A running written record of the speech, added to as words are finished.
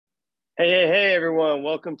Hey, everyone.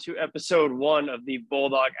 Welcome to episode one of the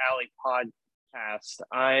Bulldog Alley podcast.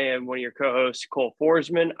 I am one of your co hosts, Cole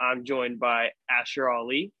Forsman. I'm joined by Asher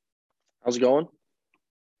Ali. How's it going?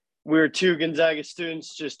 We're two Gonzaga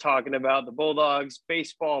students just talking about the Bulldogs,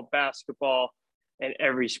 baseball, basketball, and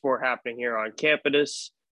every sport happening here on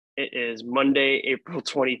campus. It is Monday, April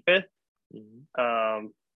 25th. How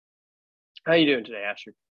you doing today,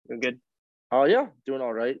 Asher? Doing good? Yeah, doing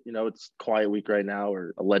all right. It's quiet week right now,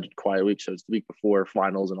 or alleged quiet week. So it's the week before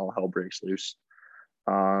finals and all hell breaks loose.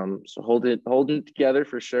 So holding it together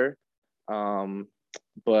for sure.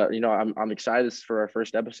 But I'm excited for our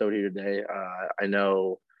first episode here today. I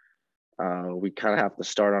know we kind of have to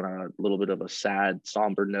start on a little bit of a sad,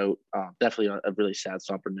 somber note. Definitely a really sad,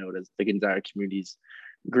 somber note, as the Gonzaga community's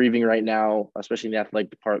grieving right now, especially in the athletic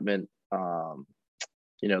department.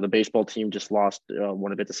 The baseball team just lost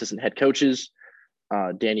one of its assistant head coaches,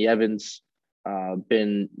 Danny Evans.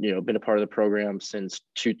 Been a part of the program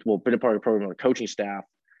been a part of the program with coaching staff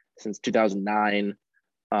since 2009.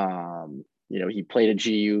 He played at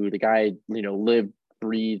GU. The guy, lived,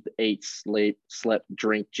 breathed, ate, slept,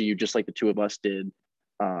 drank GU just like the two of us did,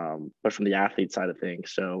 but from the athlete side of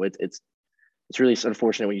things. So it's really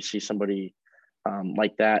unfortunate when you see somebody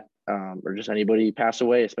like that, or just anybody pass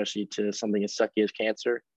away, especially to something as sucky as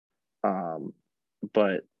cancer.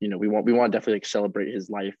 But we want to definitely celebrate his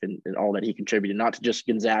life and all that he contributed, not to just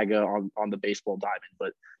Gonzaga on the baseball diamond,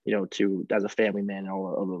 but to as a family man and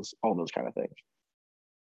all those kind of things.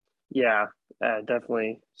 Yeah,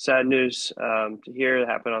 definitely sad news to hear. It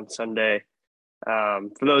happened on Sunday. For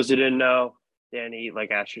those who didn't know, Danny,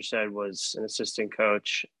 like Asher said, was an assistant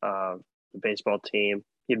coach of the baseball team.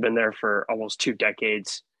 He'd been there for almost 2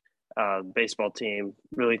 decades. The baseball team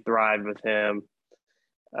really thrived with him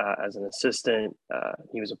as an assistant.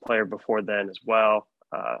 He was a player before then as well.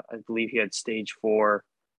 I believe he had stage 4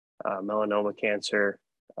 melanoma cancer.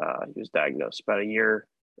 He was diagnosed about a year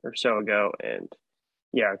or so ago. And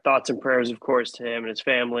yeah, thoughts and prayers, of course, to him and his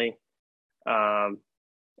family. And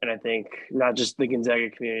I think not just the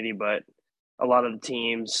Gonzaga community, but a lot of the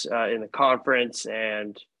teams in the conference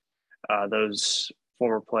and those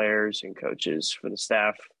former players and coaches for the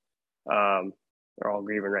staff are all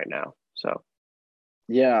grieving right now. So,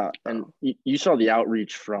 yeah. And you saw the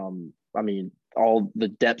outreach from, all the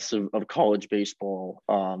depths of college baseball,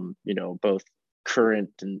 both current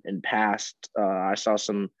and past. I saw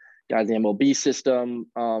some guys in the MLB system,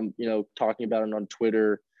 talking about it on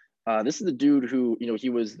Twitter. This is the dude who, he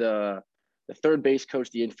was the third base coach,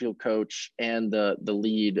 the infield coach, and the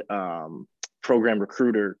lead program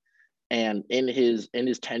recruiter. And in his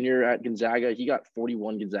tenure at Gonzaga, he got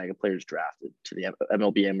 41 Gonzaga players drafted to the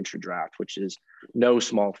MLB amateur draft, which is no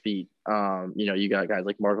small feat. You got guys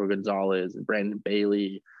like Marco Gonzalez and Brandon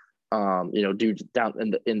Bailey, dudes down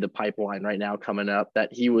in the pipeline right now coming up,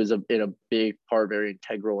 that he was in a big part, very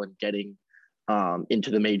integral in getting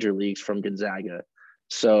into the major leagues from Gonzaga.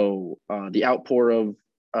 So the outpour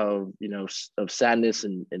of sadness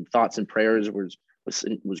and thoughts and prayers was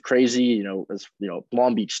crazy. As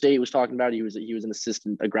Long Beach State was talking about, he was a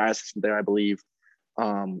grad assistant there, I believe,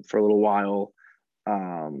 for a little while.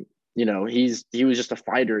 He was just a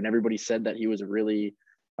fighter, and everybody said that he was a really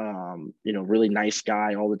really nice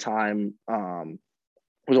guy all the time.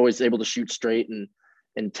 Was always able to shoot straight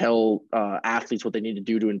and tell athletes what they need to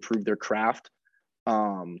do to improve their craft.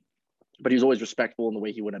 But he was always respectful in the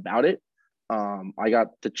way he went about it. I got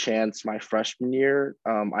the chance my freshman year.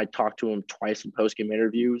 I talked to him twice in post-game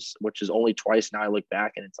interviews, which is only twice. Now I look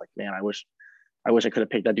back and it's like, man, I wish I could have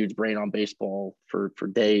picked that dude's brain on baseball for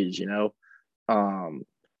days,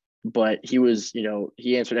 but he was,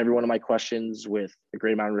 he answered every one of my questions with a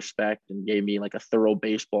great amount of respect and gave me like a thorough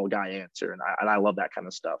baseball guy answer. And I love that kind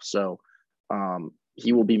of stuff. So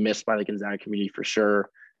he will be missed by the Gonzaga community for sure.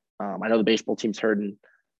 I know the baseball team's hurting.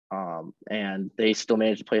 And they still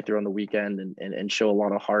managed to play through on the weekend and show a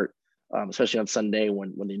lot of heart, especially on Sunday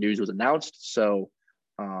when the news was announced. So,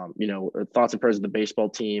 thoughts and prayers of the baseball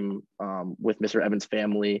team with Mr. Evans'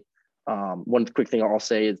 family. One quick thing I'll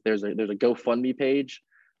say is there's a GoFundMe page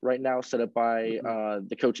right now set up by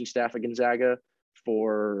the coaching staff at Gonzaga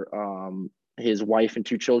for his wife and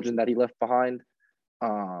 2 children that he left behind.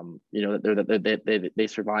 They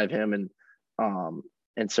survive him,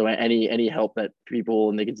 and so any help that people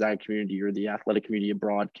in the Gonzaga community or the athletic community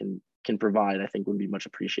abroad can provide, I think would be much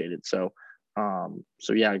appreciated. So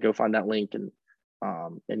yeah, go find that link and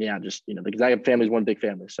yeah, just the Gonzaga family is one big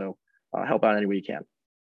family. So help out any way you can.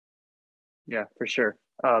 Yeah, for sure.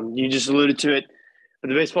 You just alluded to it, but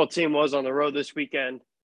the baseball team was on the road this weekend.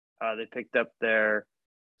 They picked up their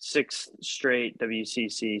 6th straight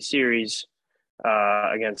WCC series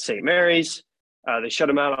against St. Mary's. They shut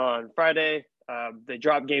them out on Friday. They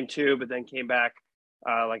dropped game 2, but then came back,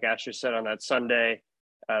 like Asher said, on that Sunday.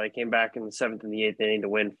 They came back in the 7th and the 8th inning to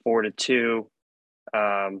win 4-2.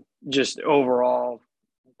 Just overall,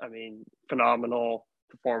 I mean, phenomenal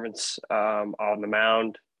performance on the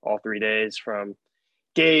mound all 3 days, from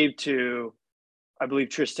Gabe to, I believe,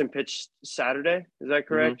 Tristan pitched Saturday. Is that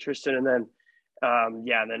correct? Mm-hmm. Tristan, and then and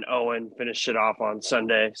then Owen finished it off on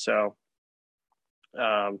Sunday. So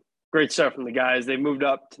great stuff from the guys. They moved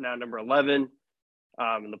up to now number 11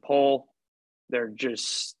 in the poll. They're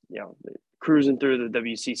just, cruising through the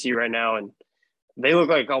WCC right now, and they look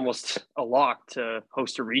like almost a lock to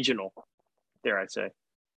host a regional, dare I say.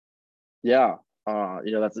 Yeah.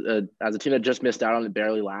 That's as a team that just missed out on it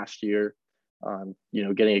barely last year,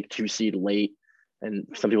 getting a 2 seed late, and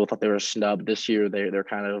some people thought they were a snub this year. They're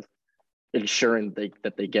kind of ensuring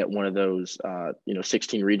that they get one of those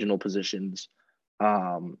 16 regional positions.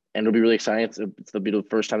 And it'll be really exciting. It'll be the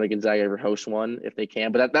first time that Gonzaga ever hosts one if they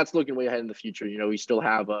can. But that's looking way ahead in the future. We still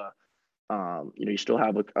have a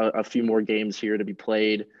few more games here to be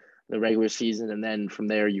played in the regular season, and then from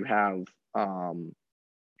there you have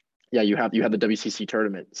you have the WCC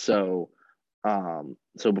tournament. So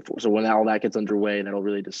when all that gets underway, that'll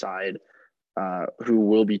really decide who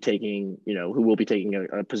will be taking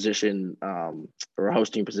a position, or a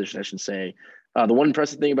hosting position, I should say. The one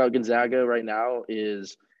impressive thing about Gonzaga right now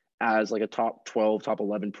is, as like a top 12, top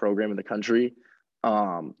 11 program in the country,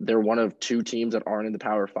 they're one of 2 teams that aren't in the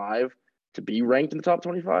Power 5 to be ranked in the top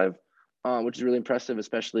 25, which is really impressive,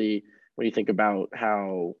 especially when you think about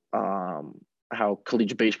how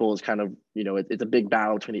collegiate baseball is kind of, it's a big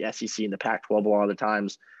battle between the SEC and the Pac-12 a lot of the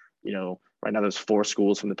times. Right now there's 4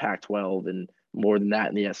 schools from the Pac-12 and more than that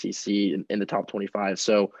in the SEC in the top 25.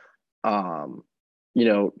 So,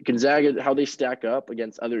 Gonzaga, how they stack up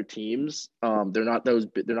against other teams, they're not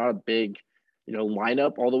a big,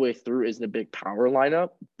 lineup all the way through, isn't a big power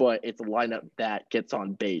lineup, but it's a lineup that gets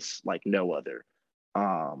on base like no other.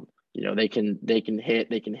 They can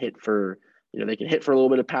hit for a little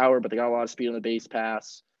bit of power, but they got a lot of speed on the base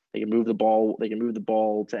pass. They can move the ball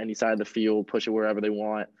to any side of the field, push it wherever they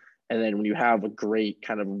want. And then when you have a great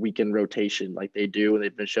kind of weekend rotation like they do, and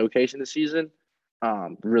they've been showcasing this season,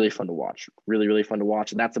 really fun to watch. Really, really fun to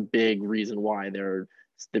watch. And that's a big reason why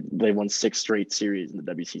they won 6 straight series in the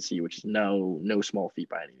WCC, which is no small feat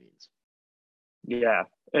by any means. Yeah,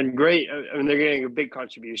 and great. I mean, they're getting a big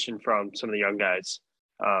contribution from some of the young guys.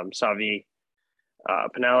 Savi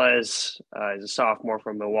Pinellas is a sophomore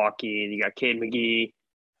from Milwaukee. You got Cade McGee.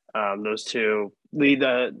 Those 2 lead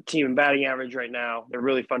the team in batting average right now. They're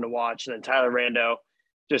really fun to watch. And then Tyler Rando,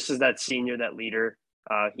 just as that senior, that leader,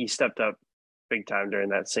 he stepped up big time during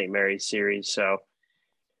that St. Mary's series. So,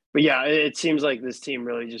 but yeah, it seems like this team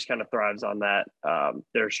really just kind of thrives on that.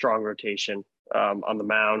 Their strong rotation on the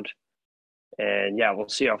mound. And yeah, we'll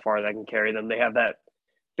see how far that can carry them. They have that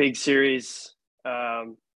big series at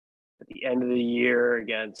the end of the year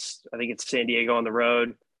against, I think it's San Diego on the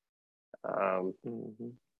road.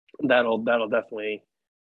 That'll definitely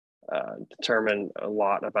determine a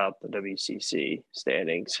lot about the WCC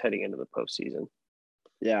standings heading into the postseason.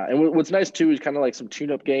 Yeah, and what's nice too is kind of like some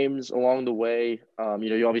tune-up games along the way.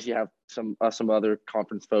 You obviously have some other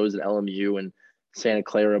conference foes at LMU and Santa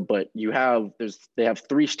Clara, but they have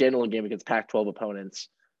 3 standalone games against Pac-12 opponents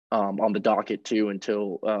on the docket too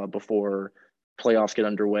until before playoffs get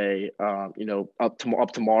underway. Up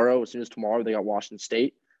tomorrow. As soon as tomorrow, they got Washington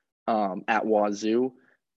State at Wazoo.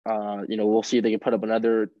 We'll see if they can put up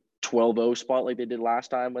another 12-0 spot like they did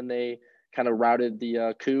last time when they kind of routed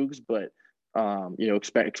the Cougs, but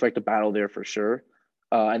expect a battle there for sure.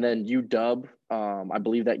 And then UW, I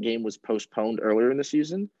believe that game was postponed earlier in the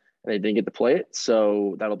season and they didn't get to play it.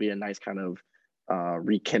 So that'll be a nice kind of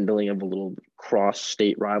rekindling of a little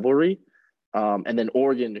cross-state rivalry. And then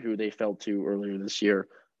Oregon, who they fell to earlier this year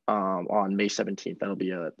on May 17th. That'll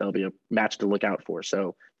be a match to look out for.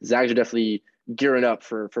 So Zags are definitely gearing up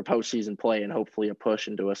for postseason play and hopefully a push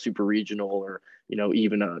into a super regional or,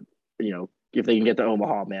 even if they can get to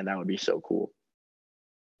Omaha, man, that would be so cool.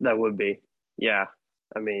 That would be. Yeah.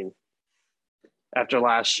 I mean, after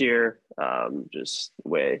last year, just the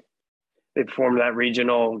way they performed that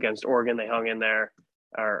regional against Oregon, they hung in there,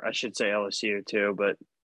 or I should say LSU too. But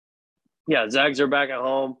yeah, Zags are back at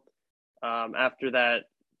home after that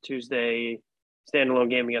Tuesday standalone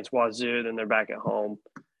game against Wazoo. Then they're back at home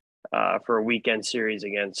for a weekend series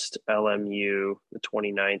against LMU the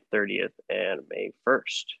 29th, 30th, and May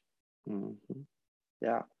 1st. Mm-hmm.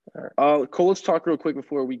 Yeah. Cole, let's talk real quick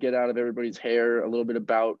before we get out of everybody's hair a little bit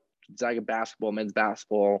about Zaga basketball, men's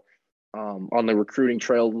basketball, on the recruiting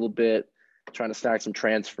trail a little bit. trying to stack some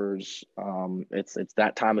transfers. It's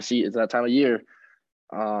that time of season. It's that time of year.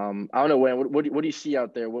 I don't know, Wayne. What do you see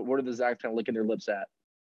out there? What are the Zags kind of licking their lips at?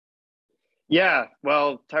 Yeah,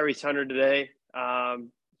 well, Tyrese Hunter today,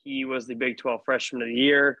 he was the Big 12 Freshman of the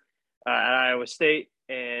Year at Iowa State,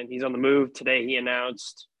 and he's on the move. Today he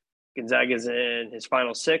announced Gonzaga's in his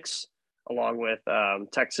final six, along with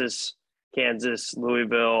Texas, Kansas,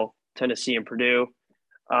 Louisville, Tennessee, and Purdue.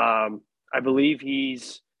 I believe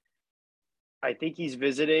I think he's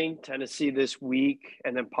visiting Tennessee this week,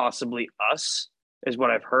 and then possibly us, is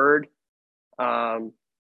what I've heard. So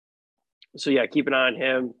yeah, keep an eye on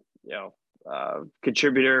him.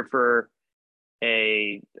 Contributor for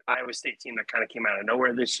a Iowa State team that kind of came out of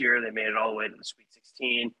nowhere this year. They made it all the way to the Sweet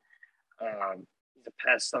 16. He's a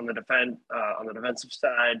pest on the defensive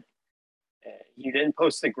side. He didn't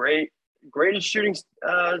post the greatest shooting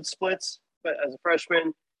splits, but as a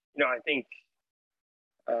freshman, I think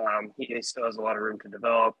he still has a lot of room to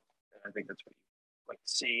develop. And I think that's what you'd like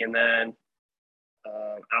to see. And then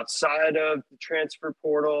outside of the transfer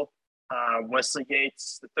portal, Wesley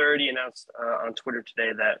Gates III announced on Twitter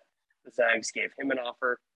today that the Zags gave him an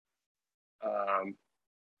offer.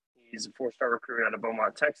 He's a four-star recruit out of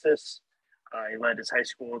Beaumont, Texas. He led his high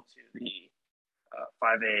school to the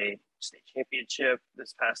 5A state championship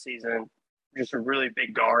this past season. Just a really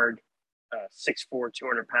big guard, 6'4",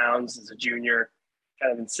 200 pounds as a junior,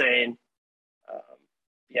 kind of insane.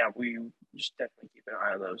 We just definitely keep an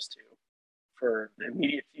eye on those two for the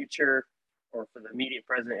immediate future, or for the immediate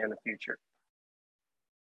present and the future.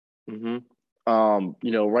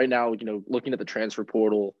 Right now, looking at the transfer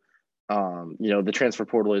portal, the transfer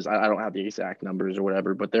portal is, I don't have the exact numbers or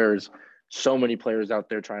whatever, but there's so many players out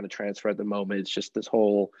there trying to transfer at the moment. It's just this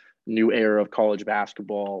whole new era of college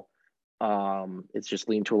basketball. It's just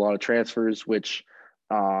leading to a lot of transfers, which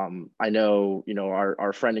I know,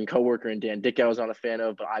 our friend and coworker and Dan Dickow is not a fan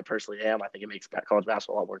of, but I personally am. I think it makes college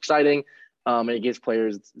basketball a lot more exciting. And it gives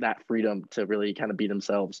players that freedom to really kind of be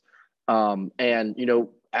themselves.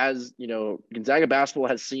 As Gonzaga basketball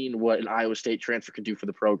has seen what an Iowa State transfer can do for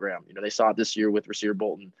the program. They saw it this year with Rasir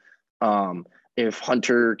Bolton. If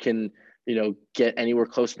Hunter can, get anywhere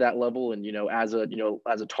close to that level, and as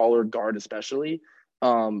a taller guard especially,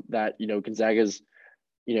 that Gonzaga's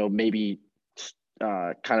maybe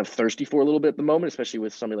kind of thirsty for a little bit at the moment, especially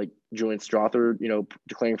with somebody like Julian Strother,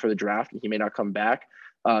 declaring for the draft, and he may not come back.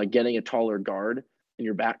 Getting a taller guard in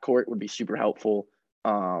your backcourt would be super helpful.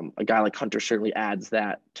 A guy like Hunter certainly adds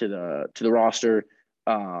that to the roster.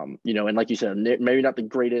 And like you said, maybe not the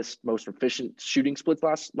greatest, most efficient shooting splits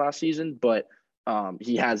last season, but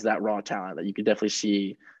he has that raw talent that you could definitely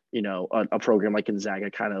see, a program like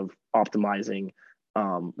Gonzaga kind of optimizing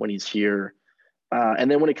when he's here.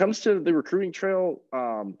 And then when it comes to the recruiting trail,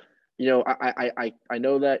 I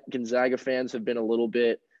know that Gonzaga fans have been a little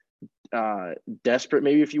bit desperate,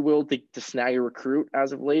 maybe, if you will, to snag a recruit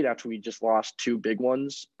as of late, after we just lost two big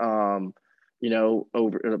ones, over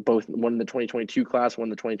both, one in the 2022 class, one in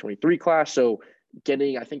the 2023 class. So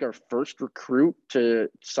getting, I think, our first recruit to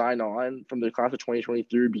sign on from the class of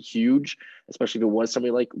 2023 would be huge, especially if it was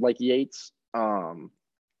somebody like Yates.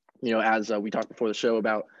 As we talked before the show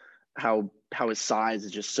about how his size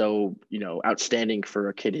is just so, outstanding for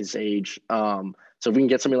a kid his age. So if we can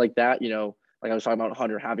get something like that, like I was talking about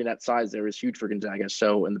Hunter, having that size there is huge for Gonzaga.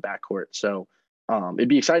 So in the backcourt, so it'd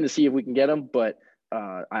be exciting to see if we can get him. But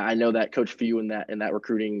I know that Coach Few and that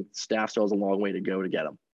recruiting staff still has a long way to go to get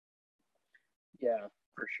him. Yeah,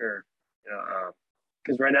 for sure.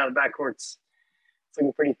 Because right now the backcourt's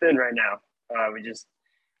looking pretty thin right now. We just,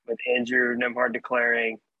 with Andrew Nembhard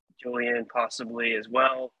declaring, Julian possibly as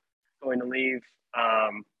well going to leave.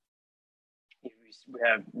 We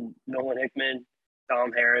have Nolan Hickman,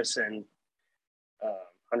 Dom Harris, and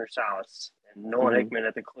Hunter Salas. And Nolan Hickman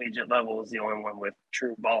at the collegiate level is the only one with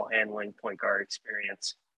true ball handling point guard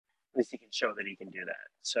experience. At least he can show that he can do that.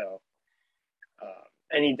 So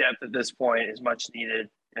any depth at this point is much needed.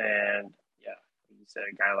 And yeah, like you said,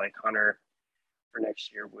 a guy like Hunter for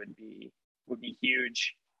next year would be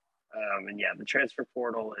huge. And yeah, the transfer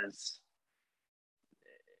portal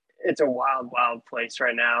it's a wild place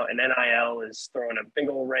right now. And NIL is throwing a big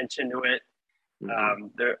old wrench into it.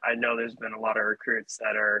 I know there's been a lot of recruits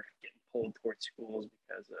that are getting pulled towards schools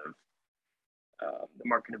because of the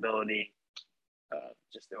marketability,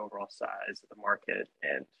 just the overall size of the market.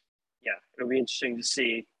 And yeah, it'll be interesting to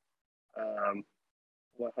see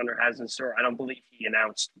what Hunter has in store. I don't believe he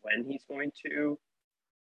announced when he's going to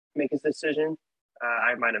make his decision.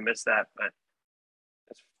 I might have missed that, but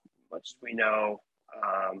as much as we know,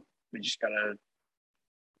 we just got to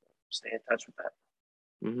stay in touch with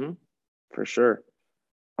that. For sure.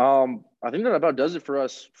 I think that about does it for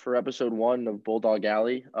us for episode 1 of Bulldog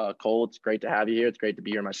Alley. Cole, it's great to have you here. It's great to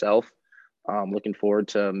be here myself. Looking forward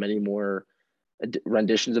to many more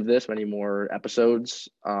renditions of this, many more episodes.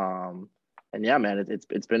 And yeah, man,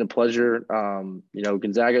 it's been a pleasure.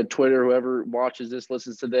 Gonzaga, Twitter, whoever watches this,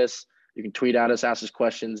 listens to this, you can tweet at us, ask us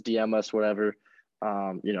questions, DM us, whatever.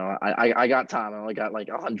 I got time. I only got like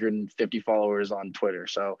 150 followers on Twitter,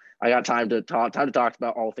 so I got time to talk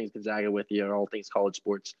about all things Gonzaga with you and all things college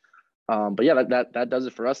sports. But yeah, that does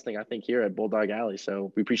it for us. I think here at Bulldog Alley.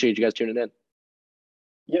 So we appreciate you guys tuning in.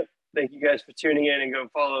 Yep. Thank you guys for tuning in, and go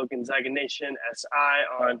follow Gonzaga Nation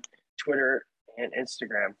SI on Twitter and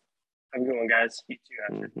Instagram. Have a good one, guys. You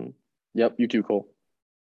too, Asher. Yep, you too, Cole.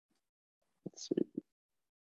 Let's see.